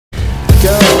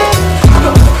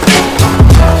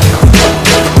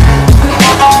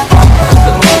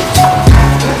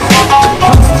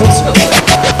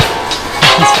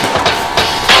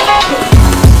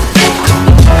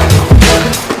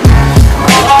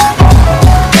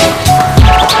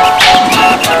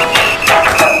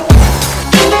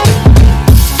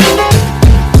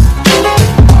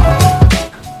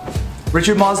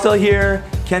Richard Mosdell here,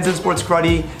 Kenzen Sports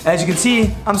Karate. As you can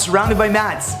see, I'm surrounded by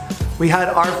mats. We had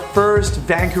our first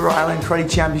Vancouver Island Karate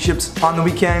Championships on the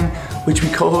weekend, which we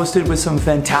co-hosted with some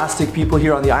fantastic people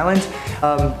here on the island.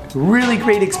 Really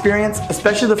great experience,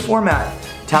 especially the format.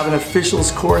 To have an officials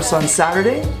course on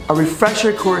Saturday, a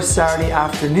refresher course Saturday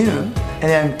afternoon, and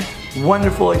then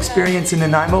wonderful experience in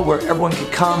Nanaimo where everyone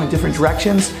could come in different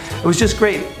directions. It was just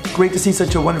great. Great to see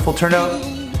such a wonderful turnout.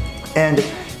 And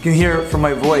you can hear from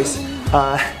my voice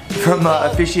from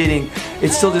officiating,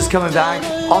 it's still just coming back.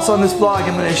 Also on this vlog,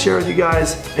 I'm going to share with you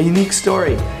guys a unique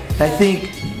story. And I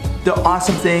think the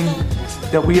awesome thing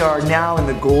that we are now in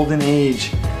the golden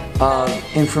age of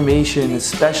information,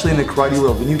 especially in the karate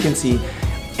world, when you can see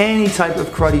any type of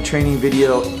karate training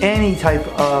video, any type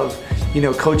of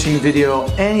coaching video,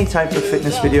 any type of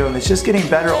fitness video, and it's just getting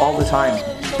better all the time.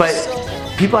 But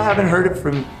people haven't heard it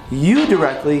from you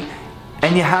directly,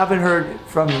 and you haven't heard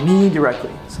from me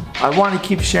directly. So I want to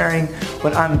keep sharing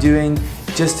what I'm doing.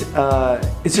 It's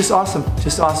just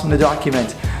awesome to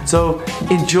document. So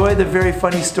enjoy the very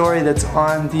funny story that's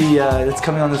on the that's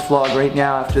coming on this vlog right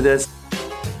now after this.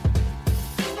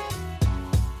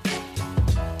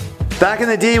 Back in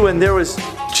the day when there was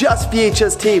just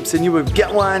VHS tapes and you would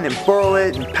get one and borrow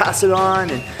it and pass it on,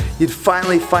 and you'd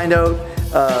finally find out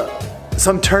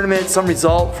some tournament, some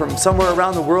result from somewhere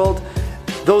around the world.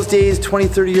 Those days, 20,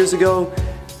 30 years ago,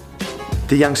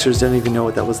 the youngsters don't even know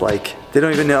what that was like. They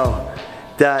don't even know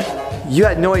that you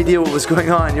had no idea what was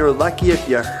going on. You were lucky if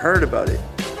you heard about it.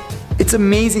 It's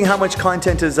amazing how much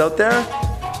content is out there,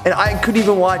 and I couldn't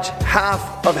even watch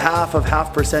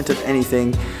half percent of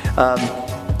anything.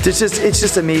 It's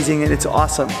just amazing and it's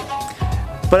awesome.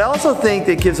 But I also think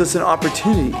that gives us an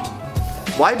opportunity.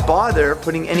 Why bother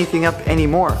putting anything up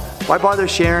anymore? Why bother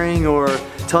sharing or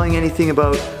telling anything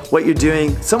about what you're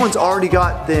doing? Someone's already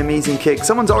got the amazing kick.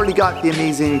 Someone's already got the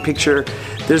amazing picture.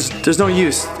 There's no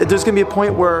use. There's gonna be a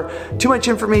point where too much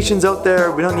information's out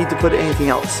there. We don't need to put anything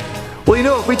else.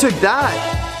 Well, if we took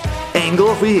that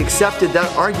angle, if we accepted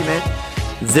that argument,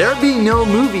 there'd be no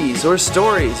movies or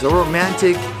stories or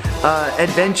romantic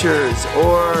adventures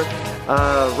or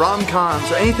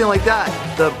rom-coms or anything like that.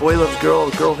 The boy loves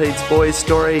girl, girl hates boys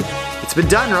story. It's been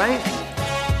done, right?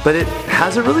 But it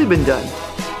hasn't really been done.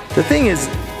 The thing is,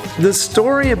 the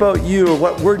story about you or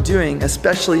what we're doing,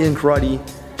 especially in karate,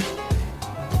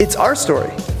 it's our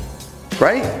story,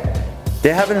 right?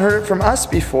 They haven't heard it from us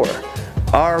before.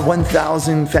 Our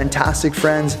 1,000 fantastic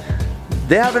friends,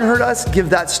 they haven't heard us give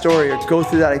that story or go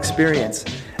through that experience.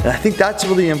 And I think that's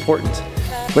really important.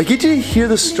 Like, did you hear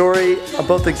the story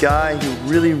about the guy who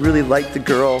really, really liked the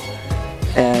girl,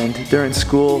 and they're in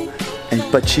school,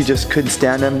 but she just couldn't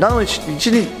stand him? Not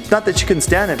that she couldn't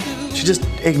stand him, she just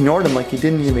ignored him like he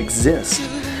didn't even exist.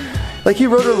 Like, he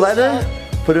wrote her a letter,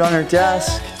 put it on her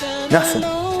desk, nothing.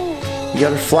 He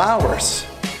got her flowers,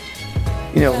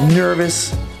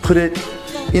 nervous, put it,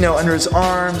 under his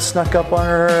arm, snuck up on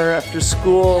her after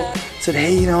school, said,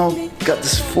 hey, got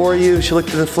this for you. She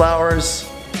looked at the flowers,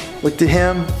 looked at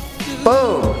him,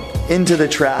 boom, into the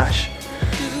trash.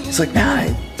 He's like,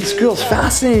 man, this girl's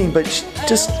fascinating, but she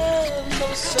just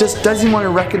doesn't want to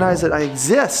recognize that I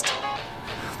exist.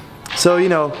 So,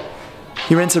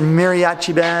 he rents a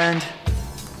mariachi band,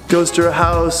 goes to her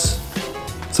house,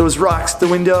 so his rocks the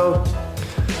window,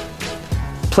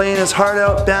 playing his heart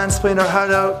out, band's playing her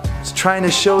heart out, he's trying to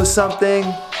show something.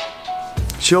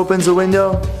 She opens the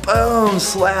window, boom,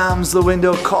 slams the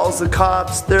window, calls the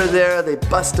cops, they're there, they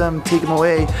bust him, take him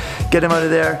away, get him out of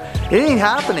there. It ain't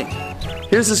happening.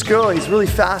 Here's this girl, he's really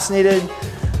fascinated,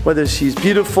 whether she's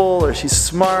beautiful or she's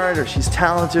smart or she's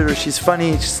talented or she's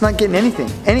funny, she's just not getting anything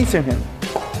from him.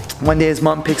 One day his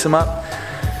mom picks him up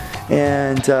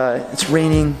and it's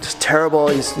raining, it's terrible,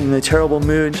 he's in a terrible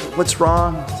mood. What's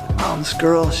wrong? Oh, this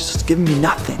girl, she's just giving me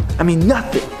nothing. I mean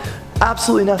nothing,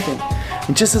 absolutely nothing.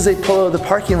 And just as they pull out of the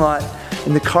parking lot,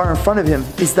 in the car in front of him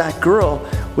is that girl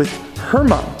with her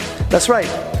mom. That's right.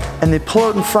 And they pull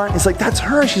out in front, it's like, that's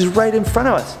her, she's right in front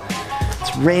of us.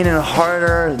 It's raining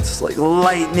harder, it's like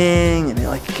lightning, and you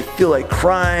can feel like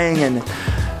crying, and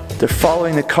they're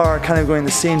following the car, kind of going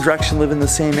the same direction, live in the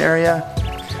same area.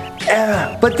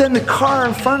 But then the car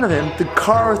in front of him, the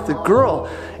car with the girl,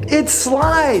 it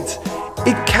slides.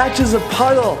 It catches a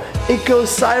puddle, it goes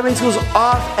sideways, goes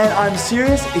off, and I'm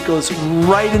serious, it goes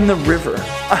right in the river.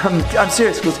 I'm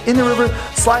serious, it goes in the river,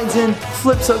 slides in,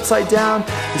 flips upside down,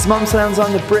 his mom slams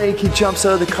on the brake, he jumps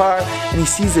out of the car, and he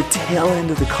sees the tail end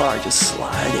of the car just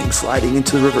sliding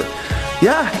into the river.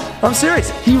 Yeah, I'm serious.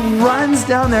 He runs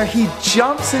down there, he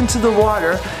jumps into the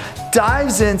water,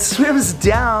 dives in, swims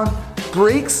down,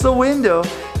 breaks the window,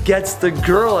 gets the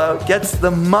girl out, gets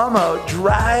the mom out,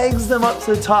 drags them up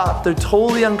to the top. They're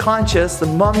totally unconscious. The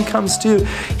mom comes to.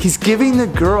 He's giving the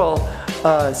girl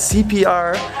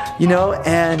CPR, you know,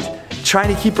 and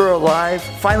trying to keep her alive.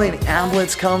 Finally, an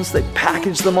ambulance comes. They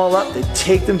package them all up. They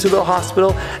take them to the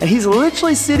hospital. And he's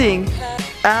literally sitting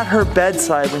at her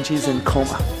bedside when she's in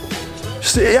coma.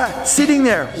 So, yeah, sitting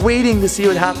there, waiting to see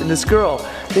what happened. This girl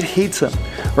that hates him,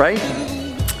 right?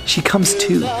 She comes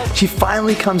to. She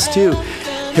finally comes to.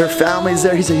 Her family's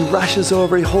there. He rushes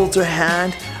over. He holds her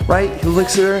hand, right? He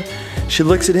looks at her. She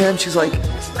looks at him. She's like,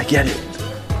 I get it.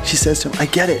 She says to him, I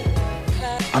get it.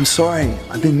 I'm sorry.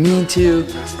 I've been mean to you.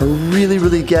 I really,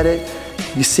 really get it.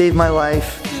 You saved my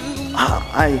life.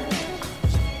 I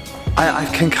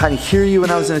can kind of hear you when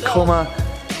I was in a coma.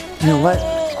 You know what?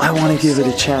 I want to give it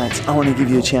a chance. I want to give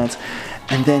you a chance.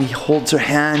 And then he holds her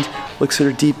hand, looks at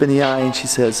her deep in the eye, and she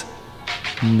says,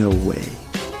 no way.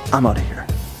 I'm out of here.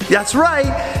 That's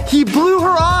right. He blew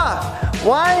her off.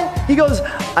 Why? He goes,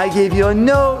 I gave you a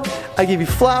note. I gave you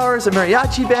flowers, a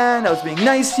mariachi band. I was being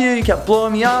nice to you. You kept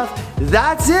blowing me off.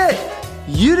 That's it.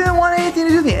 You didn't want anything to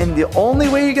do with me. And the only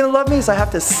way you're going to love me is I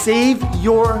have to save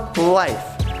your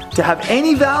life. To have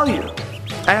any value,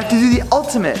 I have to do the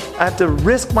ultimate. I have to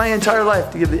risk my entire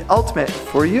life to give the ultimate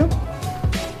for you.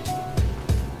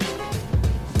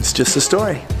 It's just a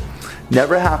story.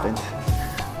 Never happened.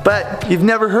 But you've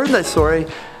never heard that story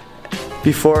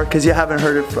before because you haven't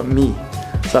heard it from me.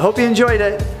 So I hope you enjoyed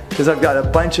it because I've got a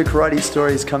bunch of karate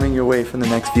stories coming your way from the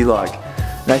next vlog.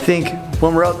 And I think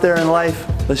when we're out there in life,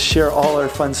 let's share all our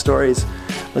fun stories.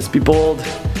 Let's be bold.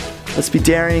 Let's be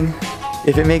daring.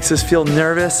 If it makes us feel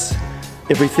nervous,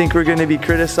 if we think we're going to be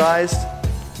criticized,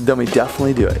 then we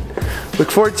definitely do it. Look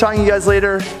forward to talking to you guys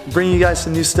later, bringing you guys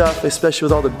some new stuff, especially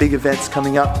with all the big events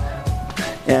coming up.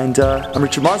 And I'm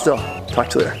Richard Mosdell. Talk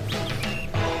to you later.